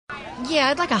Yeah,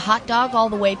 I'd like a hot dog all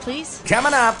the way, please.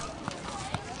 Coming up.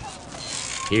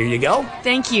 Here you go.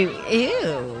 Thank you.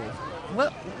 Ew.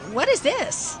 What is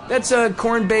this? That's a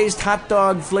corn-based hot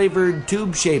dog flavored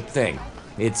tube-shaped thing.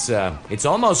 It's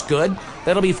almost good.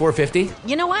 That'll be $4.50.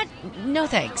 You know what? No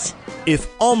thanks. If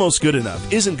almost good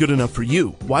enough isn't good enough for you,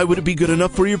 why would it be good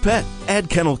enough for your pet?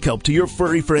 Add kennel kelp to your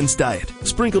furry friend's diet.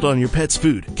 Sprinkled on your pet's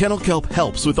food, kennel kelp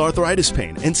helps with arthritis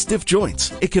pain and stiff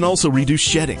joints. It can also reduce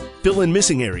shedding, fill in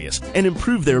missing areas, and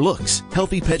improve their looks.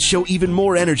 Healthy pets show even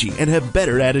more energy and have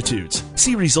better attitudes.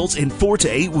 See results in 4 to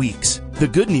 8 weeks. The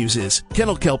good news is,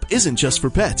 kennel kelp isn't just for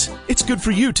pets. It's good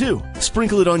for you too.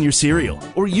 Sprinkle it on your cereal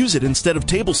or use it instead of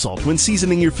table salt when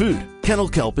seasoning your food. Kennel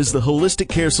kelp is the holistic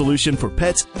care solution for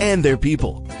pets and their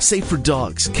people. Safe for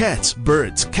dogs, cats,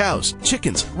 birds, cows,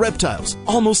 chickens, reptiles,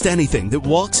 almost anything that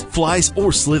walks, flies,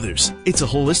 or slithers. It's a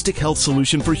holistic health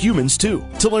solution for humans too.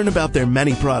 To learn about their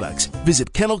many products,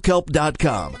 visit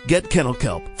kennelkelp.com. Get Kennel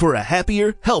Kelp for a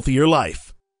happier, healthier life.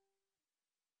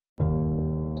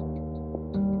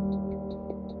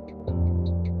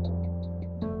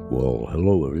 Well,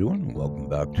 hello everyone, and welcome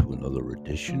back to another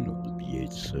edition of the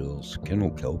B8 Sales Kennel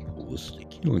Kelp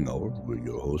Holistic Healing Hour. We're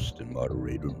your host and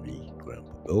moderator, me,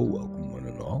 Grandpa Bill. Welcome one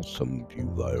and all, some of you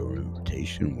via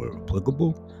invitation where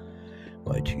applicable.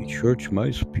 My two church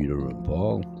mice, Peter and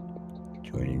Paul,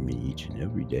 joining me each and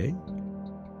every day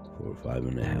for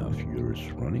 5.5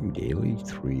 years running daily,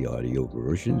 3 audio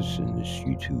versions in this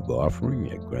YouTube offering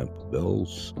at Grandpa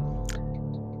Bill's,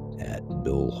 at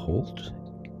Bill Holt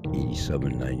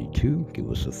 8792. Give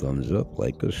us a thumbs up,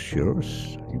 like us, share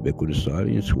us. Ubiquitous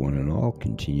audience, one and all,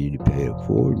 continue to pay it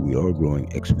forward. We are growing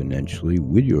exponentially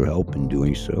with your help in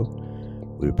doing so.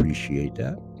 We appreciate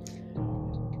that.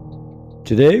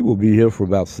 Today we'll be here for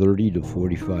about 30 to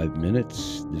 45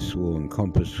 minutes. This will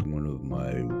encompass one of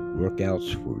my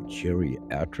workouts for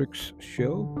Geriatrics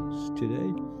shows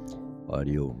today.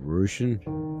 Audio version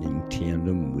in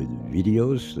tandem with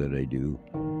videos that I do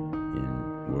in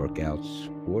workouts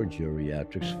for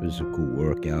geriatrics, physical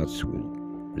workouts with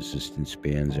resistance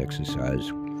bands, exercise,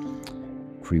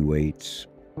 free weights,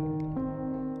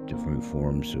 different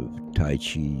forms of Tai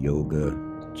Chi, yoga,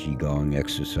 Qigong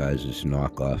exercises,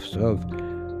 knockoffs of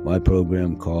my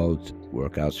program called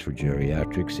Workouts for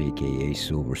Geriatrics, aka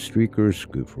Silver Streakers,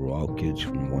 good for all kids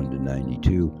from 1 to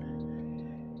 92,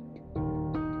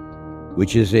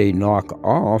 which is a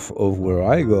knockoff of where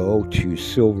I go to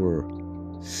Silver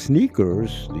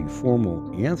Sneakers, the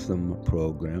formal anthem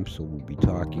program. So we'll be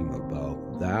talking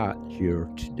about that here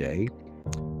today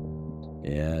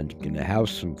and gonna have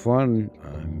some fun.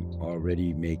 I'm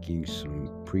already making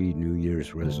some pre-New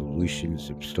Year's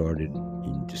resolutions. I've started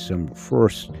in December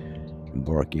 1st,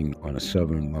 embarking on a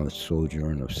 7-month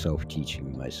sojourn of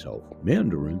self-teaching myself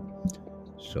Mandarin.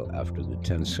 So after the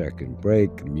 10-second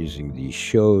break, I'm using these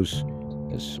shows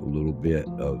as a little bit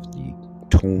of the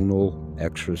tonal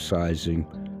exercising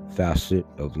facet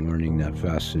of learning that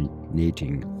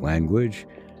fascinating language.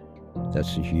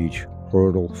 That's a huge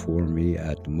hurdle for me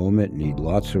at the moment. Need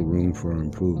lots of room for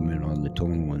improvement on the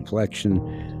tonal inflection.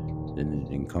 Then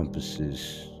it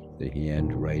encompasses the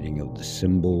handwriting of the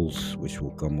symbols, which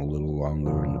will come a little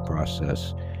longer in the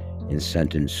process, in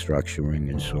sentence structuring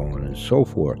and so on and so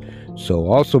forth. So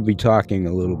I'll also be talking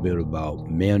a little bit about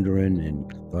Mandarin, and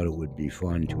thought it would be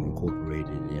fun to incorporate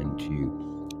it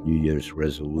into New Year's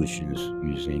resolutions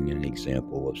using an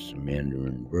example of some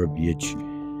Mandarin verbiage,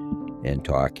 and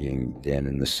talking then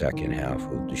in the second half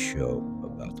of the show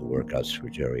about the workouts for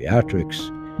geriatrics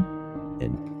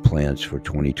and plans for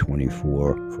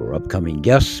 2024 for upcoming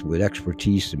guests with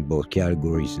expertise in both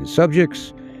categories and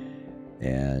subjects,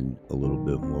 and a little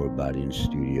bit more about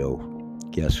in-studio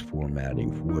guest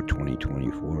formatting for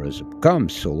 2024 as it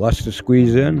comes. So lots to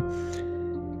squeeze in.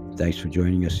 Thanks for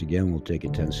joining us again. We'll take a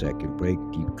 10-second break,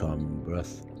 deep calming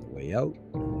breath on the way out.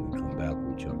 And when we come back,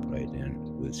 we'll jump right in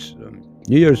with some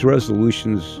New Year's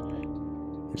resolutions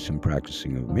and some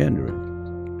practicing of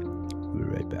Mandarin. We'll be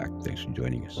right back. Thanks for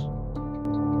joining us.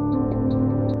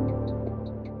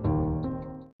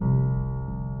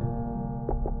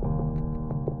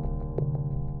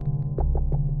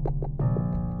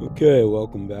 Okay,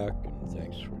 welcome back, and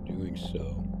thanks for doing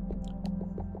so.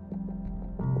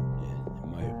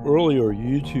 In my earlier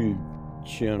YouTube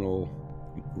channel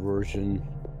version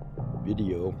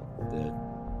video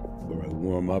where I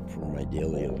warm up for my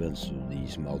daily events of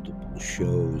these multiple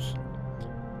shows,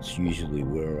 it's usually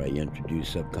where I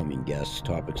introduce upcoming guests,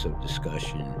 topics of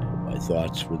discussion, my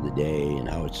thoughts for the day, and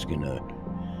how it's going to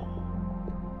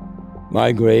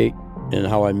migrate, and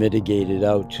how I mitigate it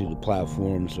out to the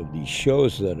platforms of these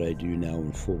shows that I do now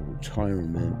in full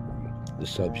retirement, the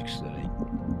subjects that I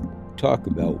talk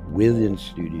about with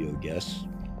in-studio guests,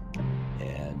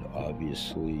 and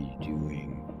obviously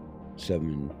doing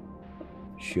 7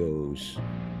 shows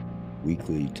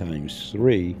weekly times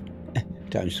 3,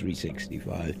 times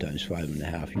 365, times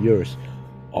 5.5 years,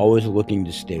 always looking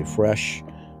to stay fresh,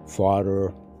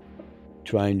 fodder,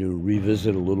 trying to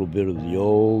revisit a little bit of the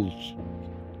old,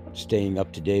 staying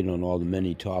up to date on all the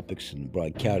many topics and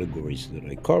broad categories that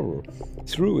I cover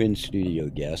through in-studio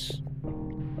guests,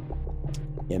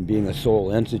 and being a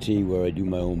sole entity where I do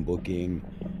my own booking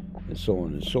and so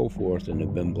on and so forth. And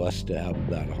I've been blessed to have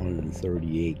about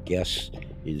 138 guests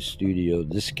in the studio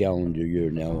this calendar year,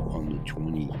 now on the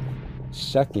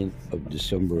 22nd of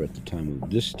December at the time of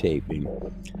this taping.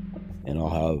 And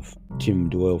I'll have Tim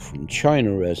Doyle from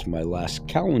China as my last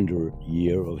calendar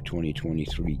year of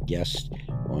 2023 guest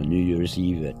on New Year's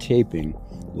Eve at taping.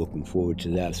 Looking forward to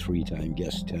that 3-time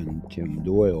guest, Tim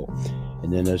Doyle.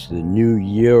 And then as the new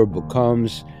year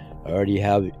becomes, I already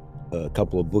have a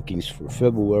couple of bookings for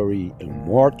February and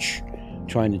March,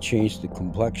 trying to change the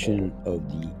complexion of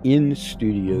the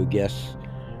in-studio guests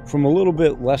from a little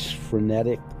bit less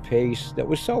frenetic pace that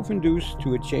was self-induced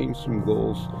to change some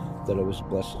goals that I was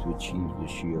blessed to achieve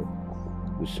this year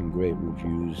with some great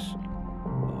reviews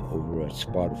over at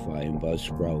Spotify and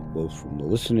Buzzsprout, both from the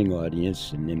listening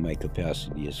audience and in my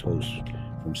capacity as host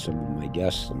from some of my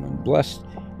guests. And I'm blessed.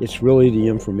 It's really the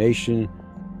information,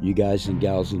 you guys and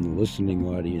gals in the listening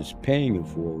audience paying it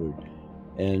forward.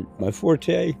 And my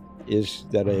forte is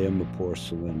that I am a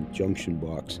porcelain junction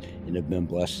box, and have been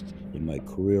blessed in my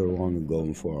career long ago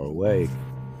and far away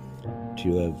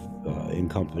to have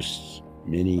encompassed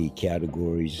many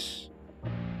categories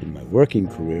in my working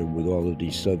career with all of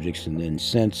these subjects, and then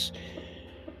since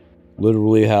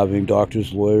literally having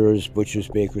doctors, lawyers, butchers,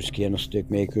 bakers, candlestick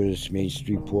makers, Main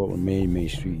Street Portland, Maine, Main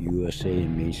Street USA,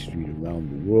 and Main Street around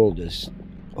the world as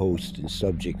hosts and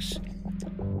subjects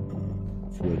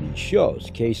for these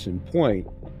shows. Case in point,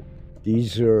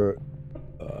 these are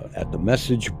at the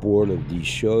message board of these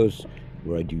shows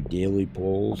where I do daily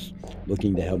polls,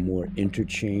 looking to have more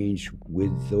interchange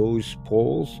with those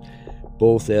polls,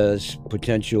 both as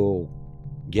potential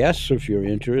guests, if you're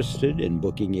interested, in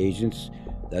booking agents.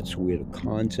 That's where to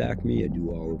contact me. I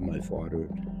do all of my fodder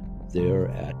there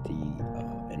at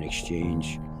the an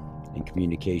exchange and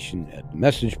communication at the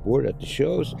message board at the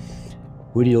shows.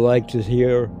 Who do you like to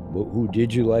hear? Who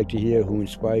did you like to hear? Who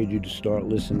inspired you to start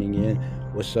listening in?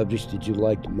 What subjects did you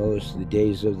like the most? The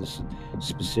days of the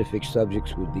specific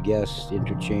subjects with the guests,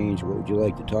 interchange. What would you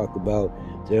like to talk about?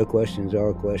 Their questions,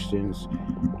 our questions,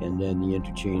 and then the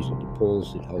interchange of the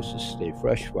polls that helps us stay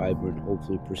fresh, vibrant, and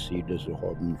hopefully perceived as a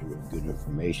harbinger of good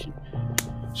information.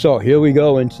 So here we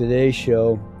go in today's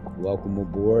show. Welcome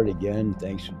aboard again.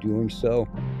 Thanks for doing so.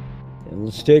 And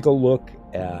let's take a look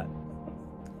at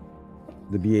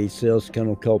the BA Sales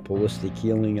Kennel Kelp Holistic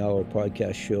Healing Hour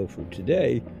podcast show for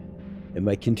today, and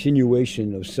my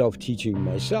continuation of self-teaching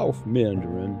myself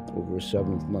Mandarin over a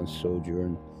 7-month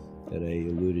sojourn that I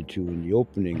alluded to in the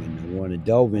opening. And I want to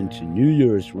delve into New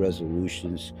Year's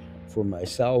resolutions for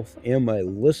myself and my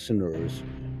listeners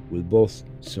with both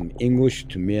some English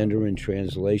to Mandarin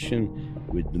translation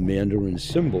with the Mandarin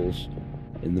symbols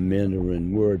and the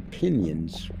Mandarin word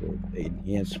pinions for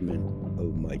enhancement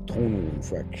of my tonal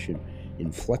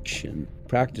inflection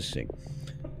practicing.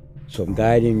 So I'm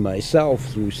guiding myself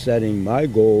through setting my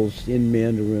goals in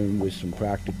Mandarin with some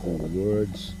practical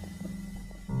words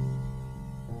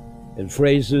and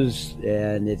phrases,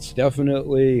 and it's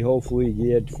definitely, hopefully,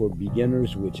 geared for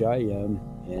beginners, which I am,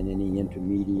 and any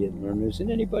intermediate learners, and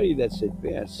anybody that's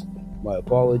advanced. My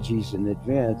apologies in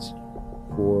advance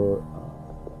for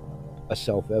a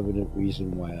self-evident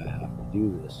reason why I have to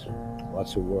do this.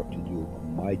 Lots of work to do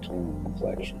on my tonal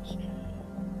inflections.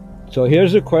 So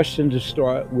here's a question to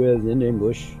start with in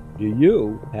English. Do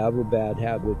you have a bad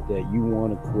habit that you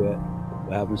want to quit?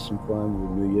 We're having some fun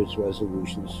with New Year's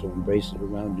resolutions, so embrace it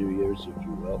around New Year's, if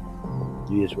you will.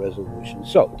 New Year's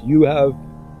resolutions. So, do you have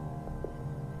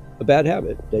a bad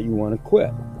habit that you want to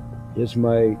quit? Here's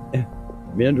my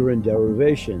Mandarin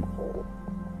derivation.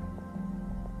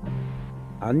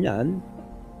 Anyan,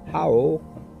 Hao,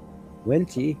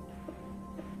 Wenti.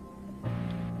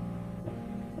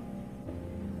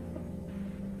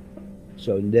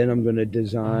 So then I'm going to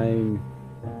design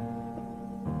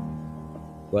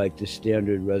like the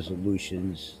standard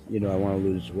resolutions. You know, I want to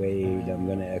lose weight. I'm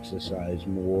going to exercise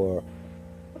more.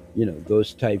 You know,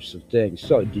 those types of things.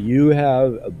 So do you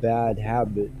have a bad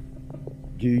habit?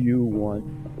 Do you want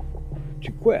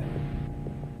to quit?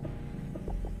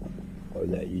 Or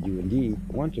that you do indeed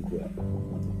want to quit?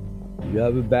 Do you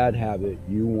have a bad habit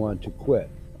you want to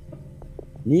quit?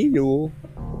 你有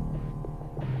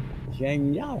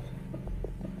genial.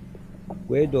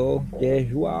 Puedo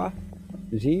dejar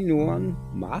sin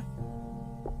ma.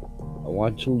 I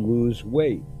want to lose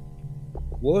weight.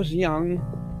 Was young,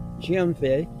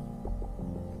 jianfei.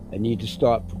 I need to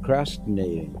stop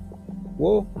procrastinating.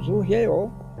 Wo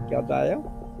zuheo, gadaya,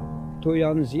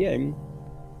 toyan zieng.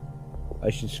 I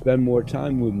should spend more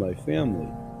time with my family.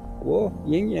 Wo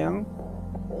yin yang,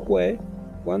 hui,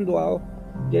 guanduao,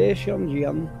 de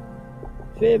xiangjian,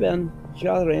 feben,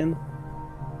 jiaren.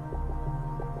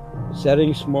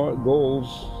 Setting smart goals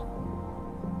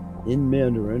in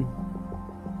Mandarin,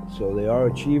 so they are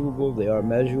achievable, they are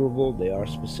measurable, they are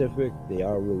specific, they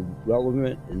are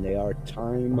relevant, and they are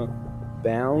time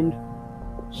bound.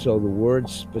 So the word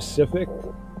specific,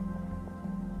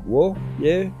 wo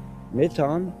ye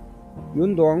metan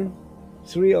yundong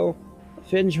trio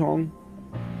fenchong,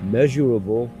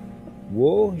 measurable,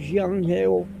 wo jiang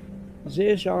heo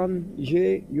zeshan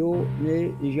je yo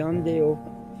ne jiandeo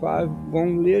 5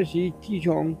 gong le si ti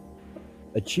chong,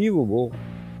 achievable,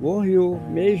 wo hiu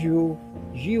meju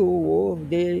jiu wo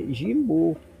de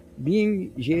jimbu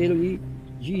bing jeli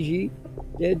jiji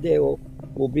de deo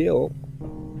wo bio,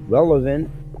 relevant,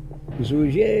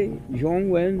 zuje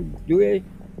zhongwen due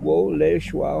wo le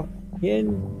shua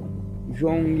hin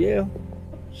zhongye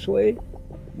sui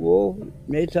wo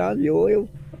metan yo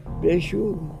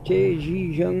beshu te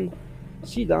ji zheng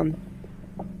sidan,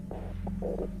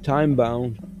 time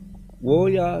bound, wo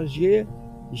ya jie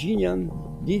jian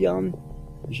dian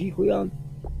jihuan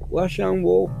washang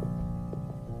wo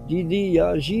didi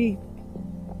ya ji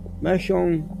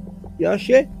mashong ya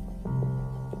she.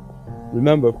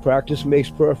 Remember, practice makes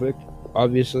perfect.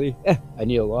 Obviously, I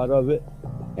need a lot of it.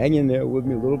 Hang in there with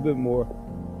me a little bit more.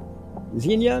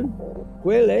 Xinyan,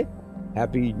 Huele,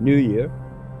 Happy New Year.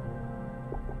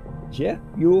 Yeah,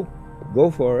 you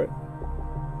go for it.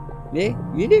 Ne,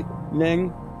 yidi,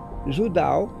 neng,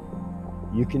 zudao.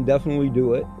 You can definitely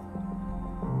do it.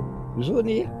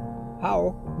 Zuni,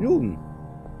 how, yun.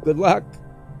 Good luck.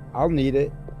 I'll need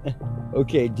it.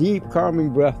 Okay, deep, calming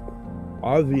breath.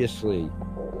 Obviously,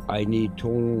 I need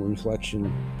tonal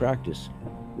inflection practice.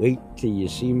 Wait till you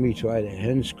see me try to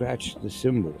hand scratch the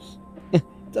cymbals.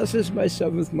 This is my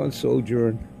 7th month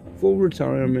sojourn. Full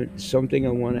retirement is something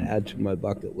I want to add to my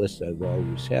bucket list. I've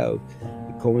always have.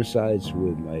 It coincides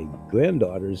with my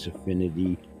granddaughter's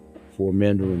affinity for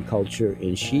Mandarin culture,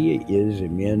 and she is a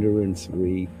Mandarin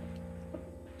 3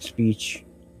 speech,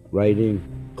 writing,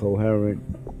 coherent,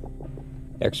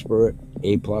 expert,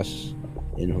 A+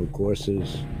 in her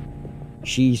courses.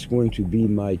 She's going to be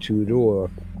my tutor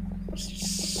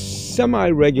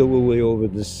semi-regularly over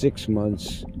the 6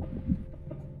 months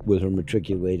with her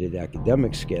matriculated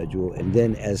academic schedule, and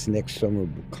then as next summer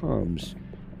comes,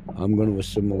 I'm going to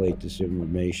assimilate this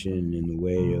information in the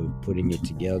way of putting it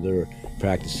together,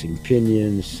 practicing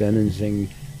pinyin, sentencing,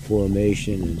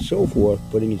 formation, and so forth,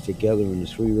 putting it together in a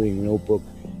 3-ring notebook,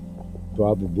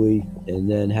 probably, and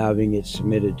then having it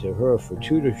submitted to her for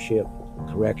tutorship,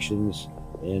 corrections,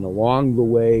 and along the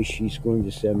way, she's going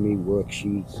to send me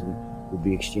worksheets, and we'll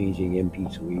be exchanging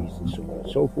MP3s and so on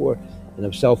and so forth. And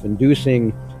I'm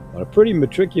self-inducing on a pretty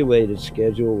matriculated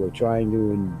schedule of trying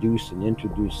to induce and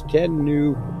introduce 10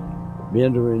 new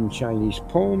Mandarin Chinese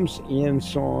poems and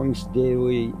songs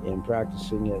daily, and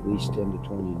practicing at least 10 to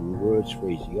 20 new words,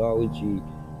 phraseology,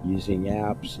 using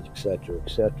apps, etc.,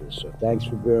 etc. So thanks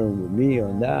for bearing with me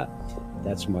on that.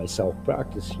 That's my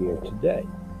self-practice here today.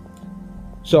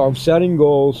 So I'm setting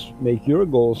goals. Make your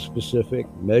goals specific,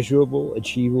 measurable,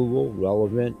 achievable,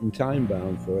 relevant, and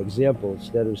time-bound. For example,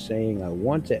 instead of saying I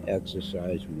want to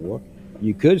exercise more,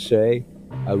 you could say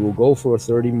I will go for a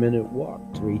 30-minute walk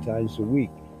 3 times a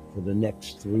week for the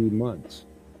next 3 months.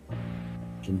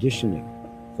 Conditioning.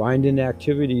 Find an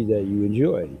activity that you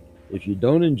enjoy. If you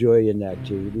don't enjoy an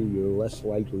activity, you're less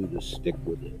likely to stick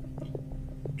with it.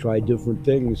 Try different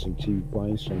things until you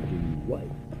find something you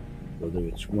like. Whether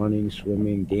it's running,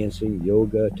 swimming, dancing,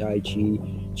 yoga, tai chi,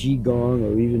 qigong,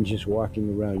 or even just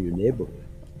walking around your neighborhood.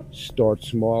 Start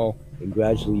small and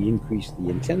gradually increase the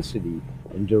intensity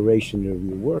and duration of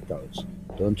your workouts.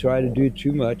 Don't try to do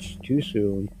too much too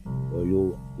soon, or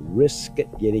you'll risk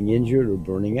getting injured or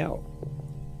burning out.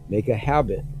 Make a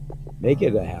habit. Make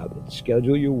it a habit.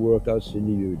 Schedule your workouts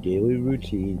into your daily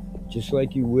routine, just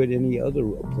like you would any other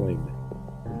appointment.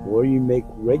 The more you make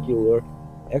regular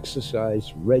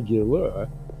exercise regular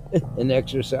and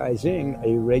exercising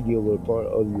a regular part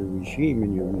of your regime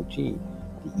and your routine,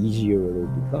 the easier it'll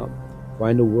become.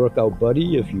 Find a workout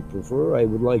buddy if you prefer. I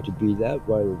would like to be that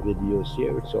via videos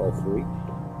here. It's all free.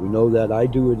 We know that I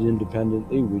do it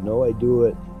independently. We know I do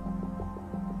it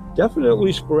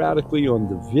Definitely sporadically on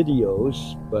the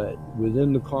videos, but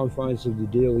within the confines of the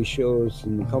daily shows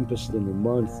and encompassed in a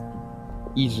month,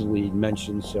 easily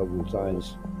mentioned several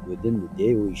times within the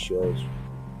daily shows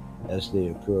as they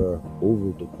occur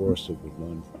over the course of a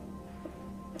month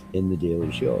in the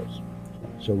daily shows.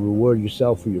 So reward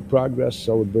yourself for your progress,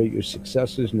 celebrate your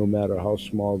successes, no matter how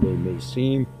small they may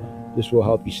seem. This will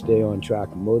help you stay on track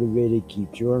and motivated,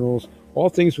 keep journals. All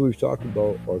things we've talked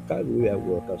about archivally at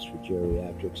Workouts for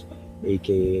Geriatrics,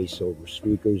 aka Silver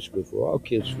Streakers, good for all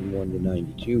kids from 1 to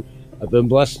 92. I've been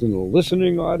blessed in the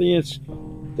listening audience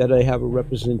that I have a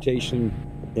representation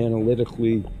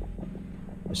analytically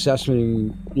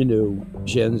assessing,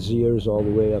 Gen Zers all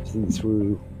the way up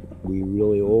through we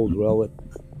really old relic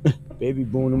baby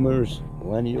boomers,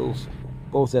 millennials,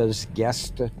 both as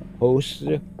guest hosts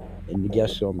and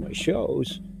guests on my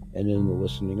shows and in the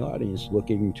listening audience,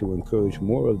 looking to encourage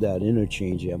more of that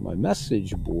interchange at my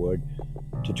message board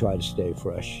to try to stay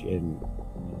fresh and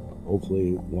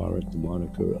hopefully warrant the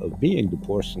moniker of being the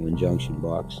Porcelain Junction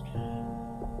Box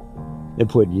and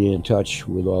putting you in touch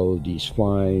with all of these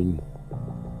fine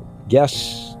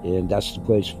guests, and that's the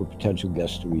place for potential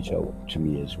guests to reach out to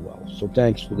me as well. So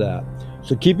thanks for that.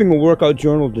 So keeping a workout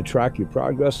journal to track your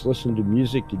progress, listen to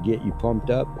music to get you pumped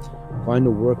up, find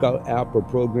a workout app or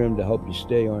program to help you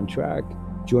stay on track,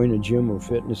 join a gym or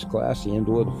fitness class and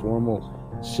or the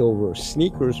formal Silver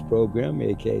Sneakers program,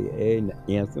 aka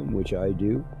Anthem, which I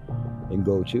do and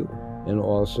go to, and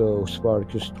also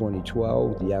Spartacus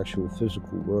 2012, the actual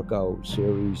physical workout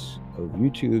series of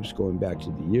YouTubes going back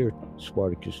to the year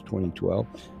Spartacus 2012,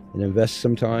 and invest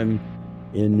some time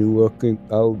in new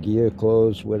workout gear,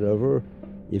 clothes, whatever,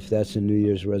 if that's a New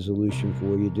Year's resolution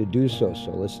for you to do so.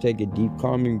 So let's take a deep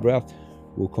calming breath.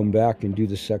 We'll come back and do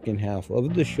the second half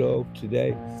of the show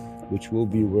today, which will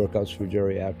be Workouts for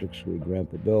Geriatrics with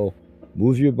Grandpa Bill.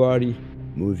 Move your body,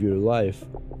 move your life,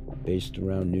 based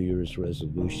around New Year's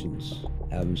resolutions.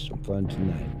 Having some fun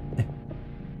tonight.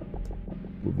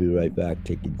 We'll be right back.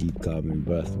 Take a deep, calming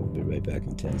breath. We'll be right back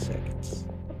in 10 seconds.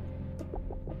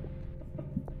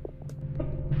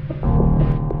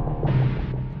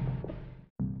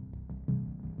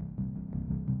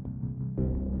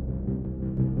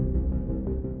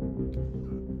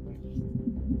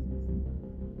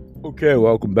 Okay,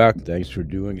 welcome back. Thanks for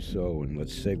doing so. And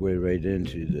let's segue right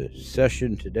into the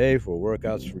session today for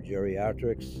Workouts for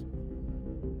Geriatrics.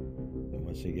 And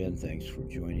once again, thanks for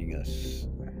joining us.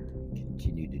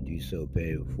 Continue to do so,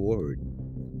 pay it forward.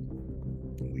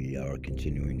 We are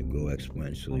continuing to grow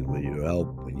exponentially with your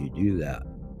help when you do that.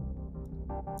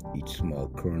 Each small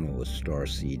kernel, a star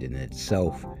seed in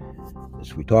itself.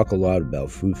 As we talk a lot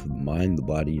about food for the mind, the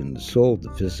body, and the soul,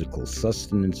 the physical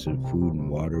sustenance of food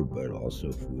and water, but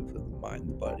also food for the mind,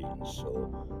 the body, and the soul.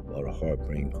 A lot of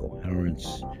heart-brain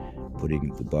coherence,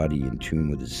 putting the body in tune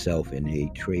with itself,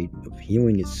 innate trait of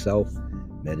healing itself,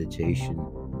 meditation,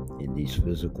 in these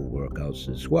physical workouts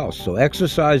as well. So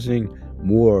exercising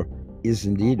more is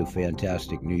indeed a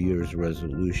fantastic New Year's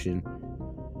resolution.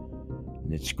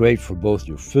 And it's great for both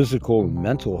your physical and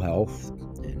mental health.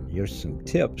 And here's some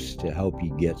tips to help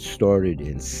you get started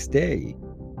and stay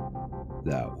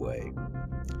that way.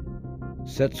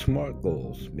 Set SMART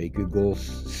goals. Make your goals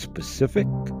specific,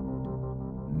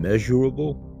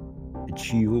 measurable,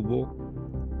 achievable,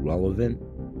 relevant,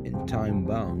 and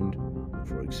time-bound.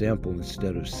 For example,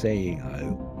 instead of saying, I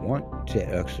want to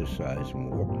exercise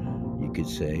more, you could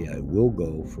say, I will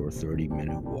go for a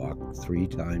 30-minute walk 3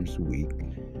 times a week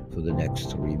for the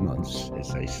next 3 months,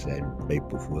 as I said right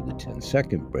before the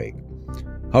 10-second break.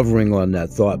 Hovering on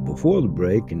that thought before the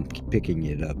break and picking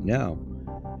it up now,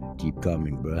 deep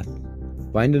calming breath.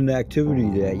 Find an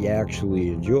activity that you actually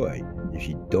enjoy. If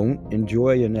you don't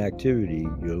enjoy an activity,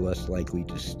 you're less likely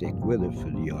to stick with it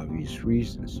for the obvious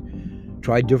reasons.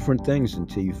 Try different things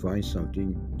until you find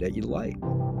something that you like.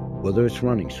 Whether it's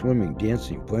running, swimming,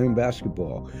 dancing, playing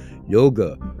basketball,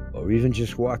 yoga, or even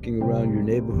just walking around your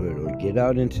neighborhood, or get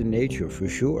out into nature for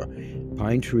sure.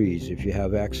 Pine trees, if you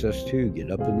have access to, get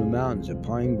up in the mountains, a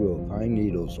pine grove, pine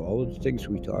needles, all of the things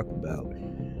we talk about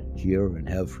here and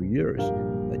have for years.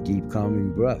 A deep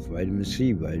calming breath, vitamin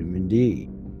C, vitamin D,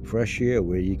 fresh air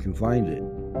where you can find it.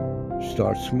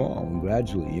 Start small and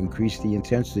gradually increase the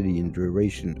intensity and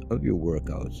duration of your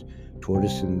workouts.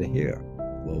 Tortoise in the hair,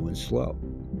 low and slow.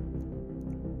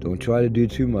 Don't try to do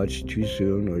too much too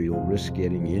soon, or you'll risk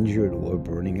getting injured or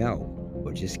burning out,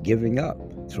 or just giving up,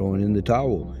 throwing in the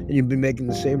towel. And you'll be making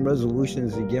the same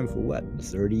resolutions again for what, the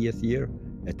 30th year?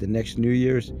 At the next New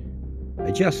Year's?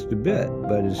 Adjust a bit,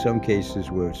 but in some cases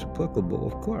where it's applicable,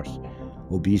 of course.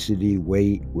 Obesity,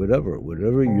 weight, whatever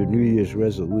your New Year's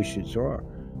resolutions are.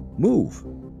 Move.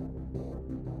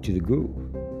 to the groove.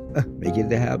 Make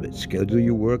it a habit. Schedule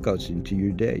your workouts into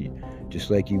your day,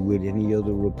 just like you would any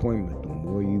other appointment. The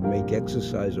more you make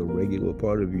exercise a regular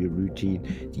part of your routine,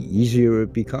 the easier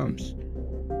it becomes.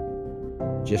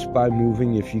 Just by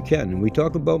moving if you can. And we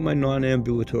talk about my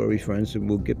non-ambulatory friends, and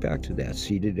we'll get back to that.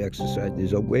 Seated exercise.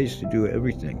 There's ways to do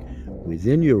everything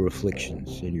within your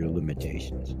afflictions and your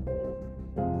limitations.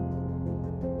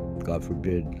 God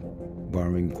forbid,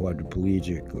 barring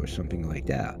quadriplegic or something like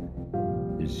that.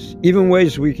 There's even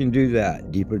ways we can do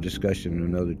that. Deeper discussion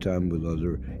another time with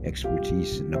other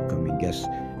expertise and upcoming guests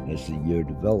as the year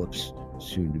develops,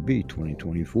 soon to be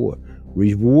 2024.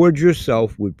 Reward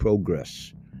yourself with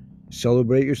progress.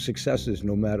 Celebrate your successes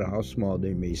no matter how small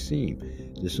they may seem.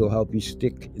 This will help you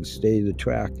stick and stay the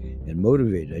track and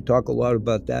motivated. I talk a lot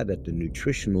about that at the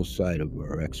nutritional side of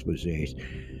our exposés.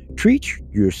 Treat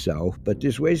yourself, but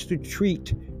there's ways to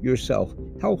treat yourself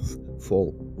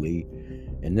healthfully.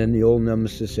 And then the old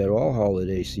nemesis at all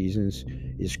holiday seasons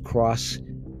is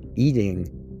cross-eating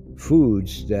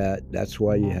foods. That's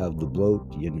why you have the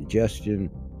bloat, the indigestion,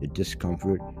 the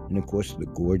discomfort, and of course the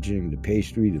gorging, the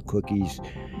pastry, the cookies.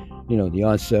 You know, the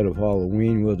onset of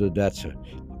Halloween, whether that's a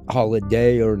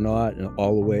holiday or not, and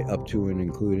all the way up to and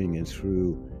including and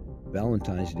through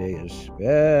Valentine's Day,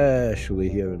 especially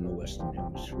here in the Western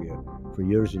Hemisphere, for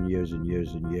years and years and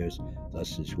years and years.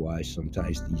 Thus is why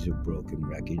sometimes these are broken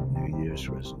record New Year's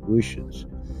resolutions.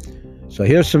 So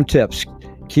here's some tips.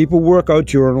 Keep a workout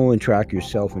journal and track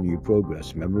yourself and your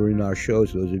progress. Remember in our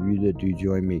shows, those of you that do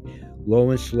join me,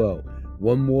 low and slow.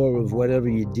 One more of whatever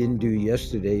you didn't do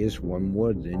yesterday is one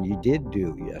more than you did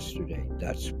do yesterday.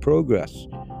 That's progress.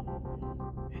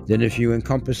 Then if you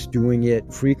encompass doing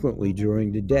it frequently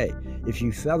during the day, if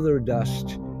you feather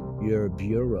dust your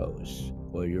bureaus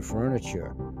or your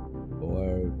furniture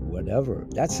or whatever,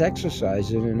 that's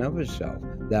exercise in and of itself.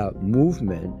 That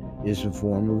movement is a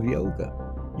form of yoga.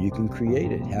 You can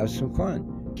create it. Have some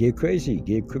fun. Get crazy.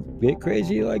 Get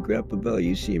crazy like Grandpa Bill.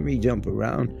 You see me jump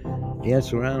around,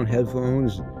 dance around,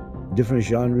 headphones, different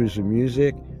genres of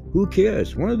music. Who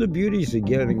cares? One of the beauties of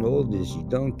getting old is you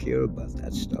don't care about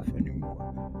that stuff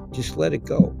anymore. Just let it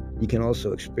go. You can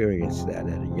also experience that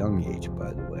at a young age,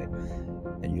 by the way.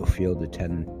 And you'll feel the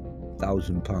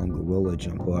 10,000-pound gorilla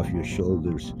jump off your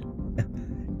shoulders.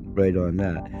 Right on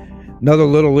that. Another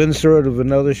little insert of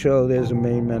another show. There's a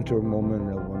main mentor moment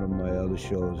at one of my other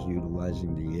shows,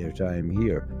 utilizing the airtime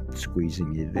here,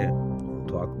 squeezing it in. We'll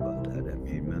talk about that at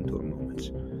main mentor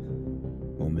moments.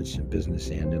 Moments in business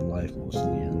and in life, mostly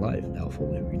in life, now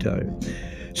fully retired.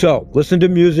 So, listen to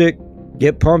music,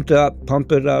 get pumped up,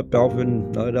 pump it up.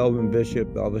 Not Elvin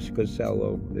Bishop, Elvis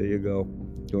Costello. There you go.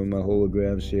 Doing my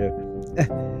holograms here.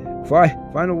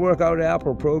 Find a workout app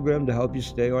or program to help you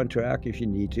stay on track if you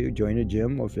need to. Join a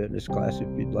gym or fitness class if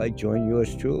you'd like. Join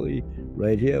yours truly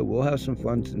right here. We'll have some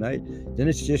fun tonight. Then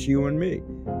it's just you and me.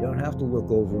 You don't have to look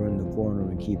over in the corner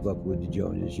and keep up with the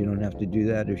Joneses. You don't have to do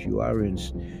that if you are in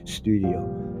studio.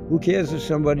 Who cares if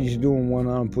somebody's doing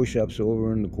one-arm push-ups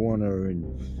over in the corner and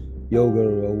yoga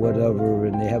or whatever,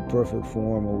 and they have perfect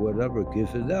form or whatever? Good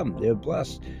for them. They're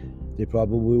blessed. They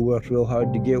probably worked real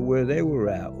hard to get where they were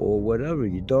at or whatever.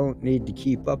 You don't need to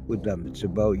keep up with them. It's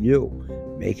about you.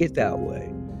 Make it that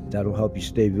way. That'll help you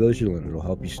stay vigilant. It'll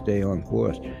help you stay on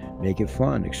course. Make it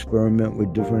fun. Experiment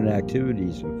with different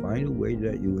activities and find a way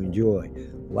that you enjoy.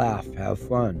 Laugh. Have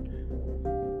fun.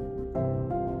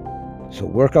 So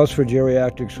workouts for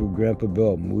geriatrics with Grandpa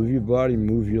Bill. Move your body,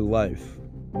 move your life.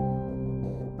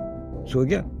 So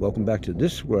again, welcome back to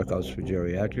this Workouts for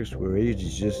Geriatrics, where age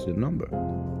is just a number.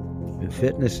 And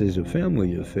fitness is a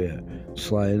family affair.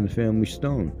 Sly and the Family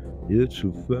Stone. It's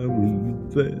a family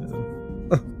affair.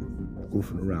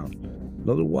 Goofing around.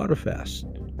 Another water fast.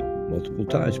 Multiple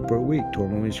times per week.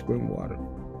 Tourmaline spring water.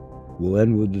 We'll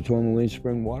end with the Tourmaline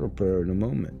spring water prayer in a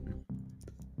moment.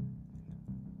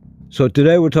 So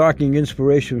today we're talking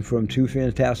inspiration from two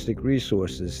fantastic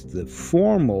resources. The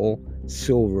formal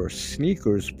Silver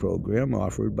Sneakers program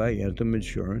offered by Anthem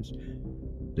Insurance,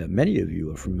 that many of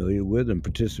you are familiar with and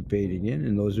participating in,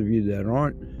 and those of you that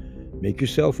aren't, make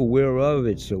yourself aware of.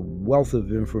 It's a wealth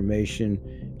of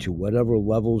information to whatever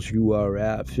levels you are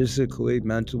at, physically,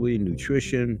 mentally,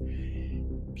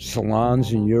 nutrition,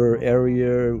 salons in your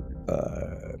area,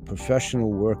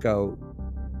 professional workout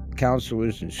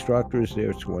counselors, instructors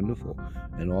there. It's wonderful.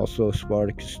 And also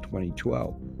Spartacus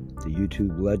 2012, the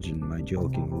YouTube legend, my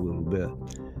joking a little bit.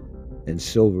 And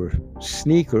Silver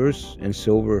Sneakers and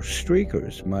Silver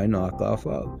Streakers, my knockoff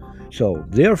of. So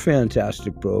their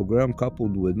fantastic program,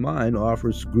 coupled with mine,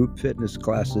 offers group fitness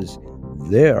classes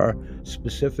there,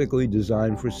 specifically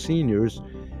designed for seniors,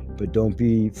 but don't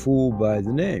be fooled by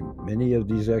the name. Many of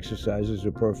these exercises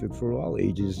are perfect for all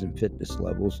ages and fitness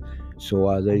levels, so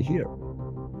are they here.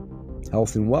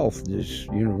 Health and wealth is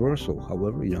universal,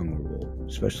 however young or old,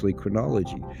 especially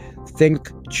chronology.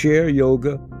 Think chair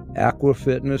yoga, aqua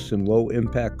fitness, and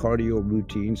low-impact cardio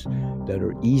routines that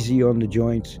are easy on the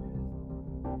joints,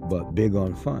 but big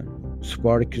on fun.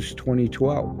 Spartacus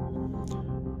 2012.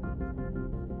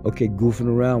 Okay, goofing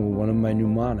around with one of my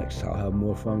mnemonics. I'll have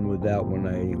more fun with that when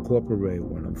I incorporate,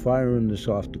 when I'm firing this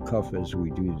off the cuff as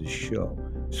we do the show.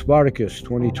 Spartacus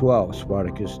 2012.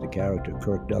 Spartacus, the character,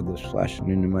 Kirk Douglas, flashing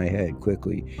into my head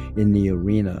quickly in the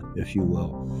arena, if you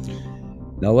will.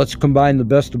 Now let's combine the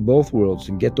best of both worlds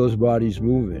and get those bodies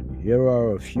moving. Here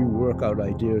are a few workout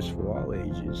ideas for all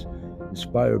ages,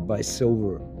 inspired by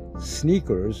silver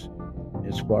sneakers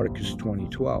in Spartacus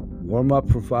 2012. Warm up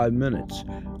for 5 minutes.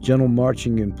 Gentle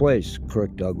marching in place,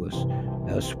 Kirk Douglas,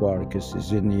 as Spartacus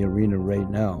is in the arena right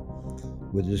now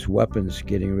with his weapons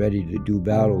getting ready to do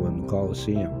battle in the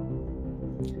Colosseum.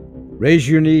 Raise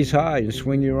your knees high and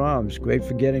swing your arms. Great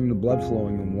for getting the blood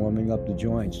flowing and warming up the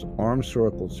joints. Arm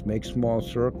circles. Make small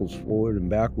circles forward and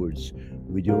backwards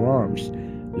with your arms.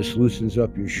 This loosens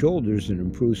up your shoulders and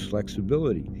improves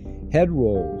flexibility. Head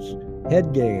rolls.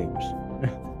 Head games.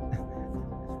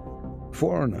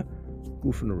 Foreigner.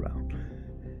 Goofing around.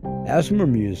 Asthma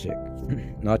music.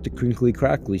 Not the crinkly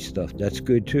crackly stuff. That's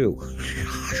good too.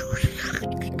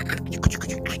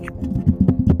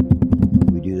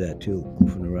 We do that too,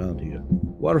 goofing around here.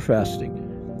 Water fasting.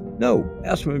 No,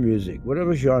 asthma music.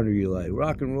 Whatever genre you like.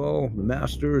 Rock and roll, the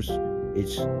Masters.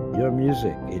 It's your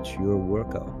music. It's your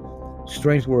workout.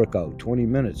 Strength workout, 20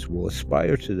 minutes. We'll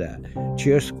aspire to that.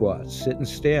 Chair squats. Sit and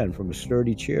stand from a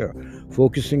sturdy chair,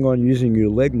 focusing on using your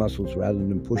leg muscles rather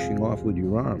than pushing off with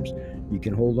your arms. You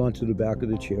can hold on to the back of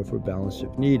the chair for balance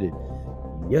if needed.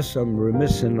 Yes, I'm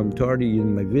remiss and I'm tardy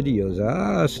in my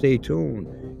videos. Stay tuned.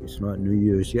 It's not New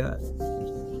Year's yet.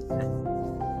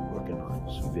 Working on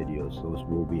some videos. Those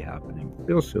will be happening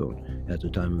real soon at the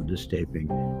time of this taping,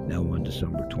 now on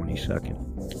December 22nd.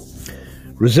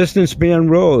 Resistance band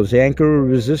rows. Anchor a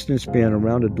resistance band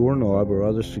around a doorknob or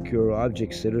other secure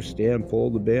object. Sit or stand.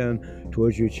 Pull the band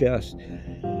towards your chest.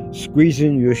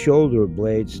 Squeezing your shoulder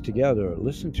blades together.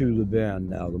 Listen to the band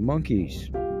now. The Monkees.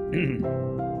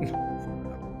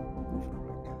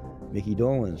 Mickey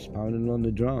Dolenz pounding on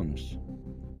the drums.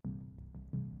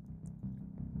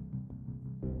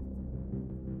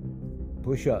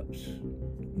 Push-ups.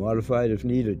 Modified if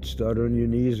needed. Start on your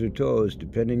knees or toes.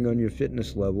 Depending on your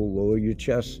fitness level, lower your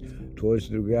chest towards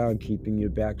the ground, keeping your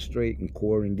back straight and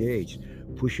core engaged.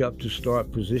 Push up to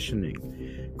start positioning.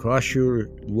 Cross your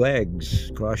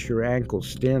legs, cross your ankles,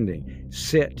 standing.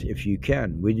 Sit, if you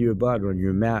can, with your butt on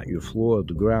your mat, your floor,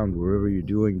 the ground, wherever you're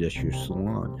doing this, your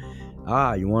salon.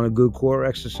 You want a good core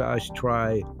exercise?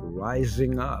 Try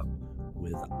rising up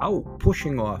without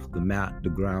pushing off the mat, the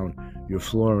ground, your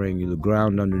flooring, the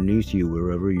ground underneath you,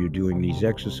 wherever you're doing these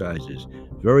exercises.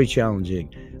 Very challenging.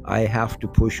 I have to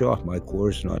push off. My core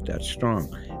is not that strong.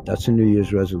 That's a New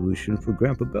Year's resolution for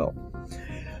Grandpa Bill.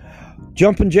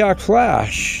 Jumpin' Jack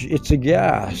Flash, It's a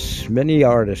Gas. Many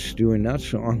artists doing that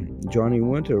song. Johnny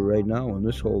Winter right now on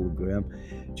this hologram.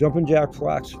 Jumpin' Jack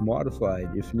Flash modified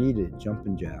if needed.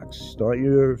 Jumpin' Jacks. Start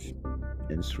with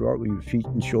your feet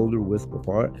and shoulder width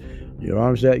apart. Your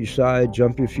arms at your side.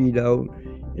 Jump your feet out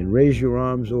and raise your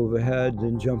arms overhead.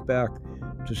 Then jump back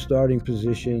to starting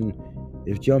position.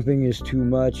 If jumping is too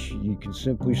much, you can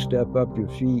simply step up your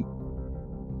feet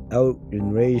out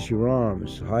and raise your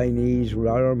arms. High knees,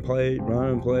 run in place, run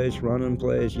in place, run in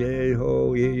place. Yay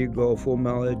ho, here you go, full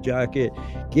mallet jacket.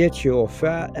 Get your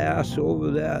fat ass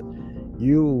over that,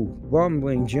 you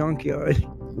bumbling junkyard.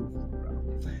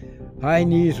 High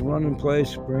knees, run in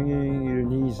place, bringing your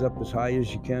knees up as high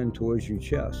as you can towards your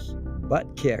chest.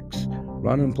 Butt kicks.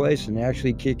 Run in place and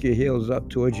actually kick your heels up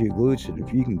towards your glutes. And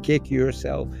if you can kick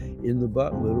yourself in the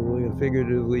butt, literally and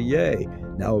figuratively, yay.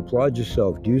 Now applaud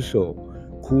yourself. Do so.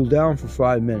 Cool down for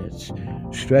 5 minutes.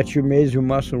 Stretch your major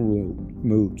muscle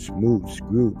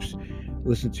groups.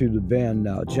 Listen to the band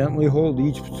now. Gently hold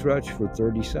each stretch for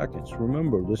 30 seconds.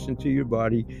 Remember, listen to your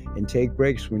body and take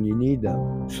breaks when you need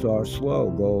them. Start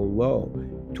slow, go low.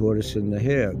 Tortoise in the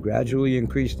hair. Gradually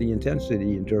increase the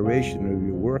intensity and duration of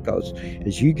your workouts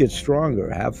as you get stronger.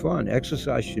 Have fun.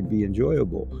 Exercise should be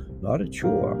enjoyable, not a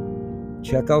chore.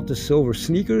 Check out the Silver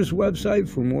Sneakers website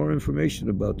for more information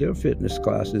about their fitness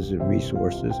classes and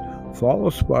resources. Follow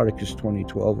Spartacus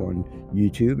 2012 on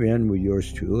YouTube and with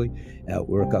yours truly at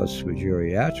Workouts for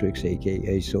Geriatrics,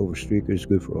 aka Silver Streakers,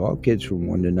 good for all kids from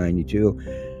 1 to 92.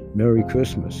 Merry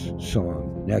Christmas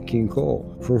song, Nat King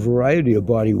Cole. For a variety of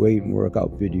body weight and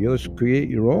workout videos, create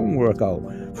your own workout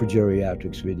for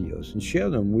Geriatrics videos and share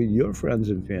them with your friends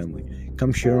and family.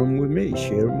 Come share them with me.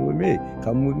 Share them with me.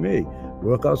 Come with me.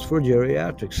 Workouts for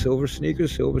Geriatrics, Silver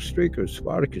Sneakers, Silver Streakers,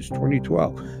 Spartacus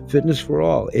 2012, Fitness for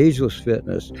All, Ageless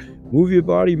Fitness. Move your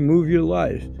body, move your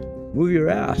life. Move your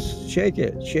ass. Shake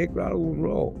it. Shake, rattle, and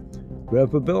roll.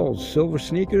 Grandpa Bill's Silver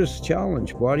Sneakers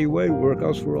Challenge, body weight,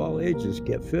 workouts for all ages.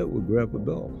 Get fit with Grandpa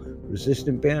Bill.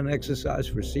 Resistant band exercise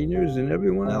for seniors and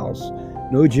everyone else.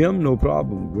 No gym, no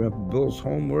problem. Grandpa Bill's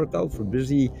home workout for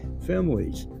busy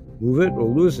families. Move it or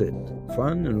lose it.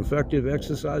 Fun and effective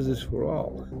exercises for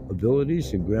all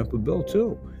abilities, and Grandpa Bill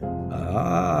too.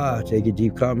 Take a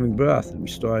deep calming breath. I'm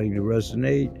starting to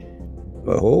resonate.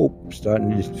 I hope.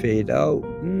 Starting to fade out.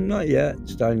 Not yet.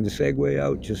 Starting to segue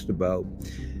out just about.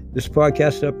 This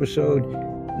podcast episode,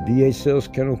 the BA Sales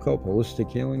Kennel Kelp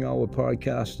Holistic Healing Hour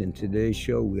podcast. In today's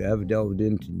show, we have delved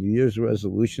into New Year's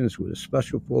resolutions with a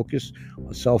special focus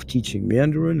on self-teaching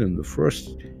Mandarin. In the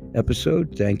first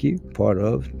episode, thank you, part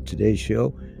of today's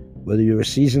show. Whether you're a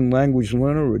seasoned language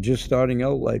learner or just starting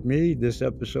out like me, this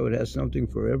episode has something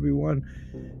for everyone.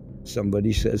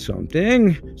 Somebody said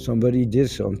something, somebody did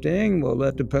something. Well,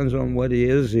 that depends on what he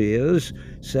is.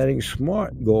 Setting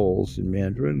SMART goals in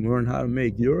Mandarin. Learn how to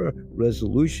make your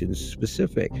resolutions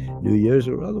specific, New Year's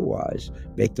or otherwise.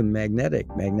 Make them magnetic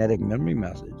memory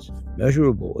methods.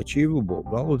 Measurable, achievable,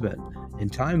 relevant,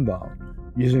 and time-bound.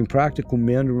 Using practical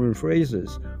Mandarin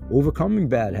phrases. Overcoming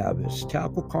bad habits.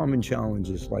 Tackle common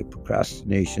challenges like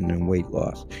procrastination and weight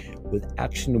loss. With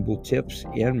actionable tips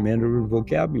and Mandarin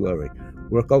vocabulary.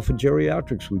 Workout for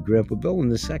Geriatrics with Grandpa Bill in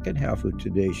the second half of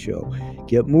today's show.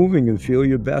 Get moving and feel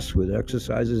your best with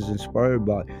exercises inspired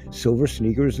by Silver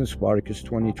Sneakers and Spartacus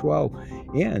 2012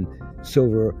 and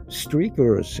Silver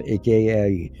Streakers,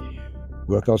 aka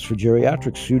workouts for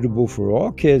Geriatrics, suitable for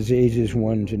all kids ages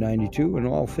 1 to 92 and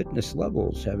all fitness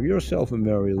levels. Have yourself a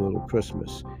merry little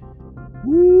Christmas.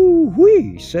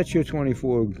 Woo-wee! Set your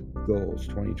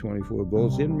 2024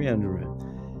 goals in Mandarin.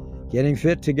 Getting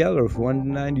fit together, 1 to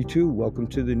 92. Welcome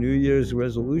to the New Year's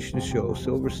resolution show.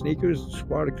 Silver Sneakers,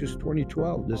 Spartacus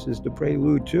 2012. This is the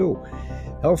prelude too.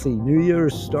 Healthy New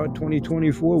Year's start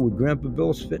 2024 with Grandpa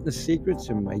Bill's Fitness Secrets,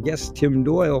 and my guest Tim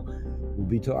Doyle will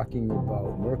be talking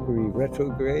about Mercury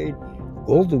retrograde,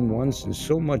 golden ones, and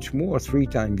so much more.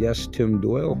 3-time guest Tim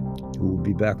Doyle, who will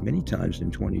be back many times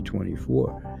in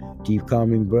 2024. Deep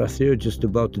calming breath here, just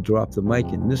about to drop the mic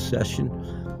in this session.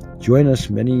 Join us,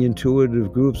 many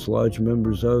intuitive groups, large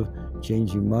members of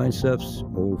changing mindsets,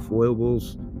 old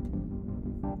foibles,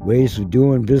 ways of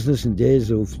doing business in days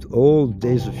of old,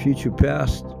 days of future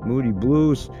past, moody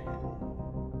blues.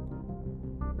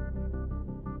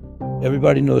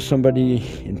 Everybody knows somebody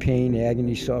in pain,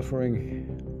 agony, suffering.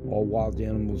 All wild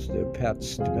animals, their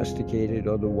pets, domesticated,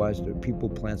 otherwise they're people,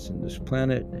 plants on this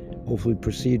planet. Hopefully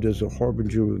perceived as a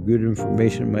harbinger of good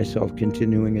information, myself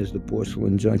continuing as the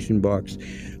porcelain junction box,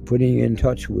 putting in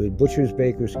touch with butchers,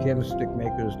 bakers, candlestick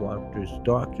makers,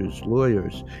 doctors,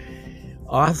 lawyers,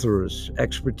 authors,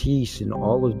 expertise in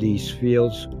all of these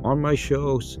fields on my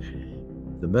shows.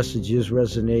 The message is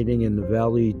resonating in the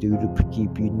valley due to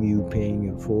keeping you paying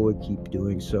it forward. Keep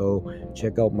doing so.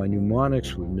 Check out my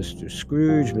mnemonics with Mr.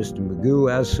 Scrooge, Mr. Magoo,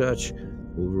 as such.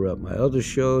 Over at my other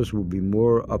shows will be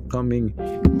more upcoming.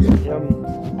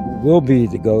 Will be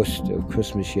the ghost of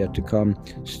Christmas yet to come.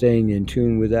 Staying in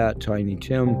tune with that, Tiny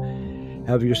Tim.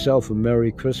 Have yourself a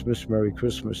Merry Christmas. Merry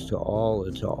Christmas to all,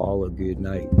 and to all a good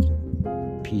night.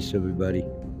 Peace, everybody.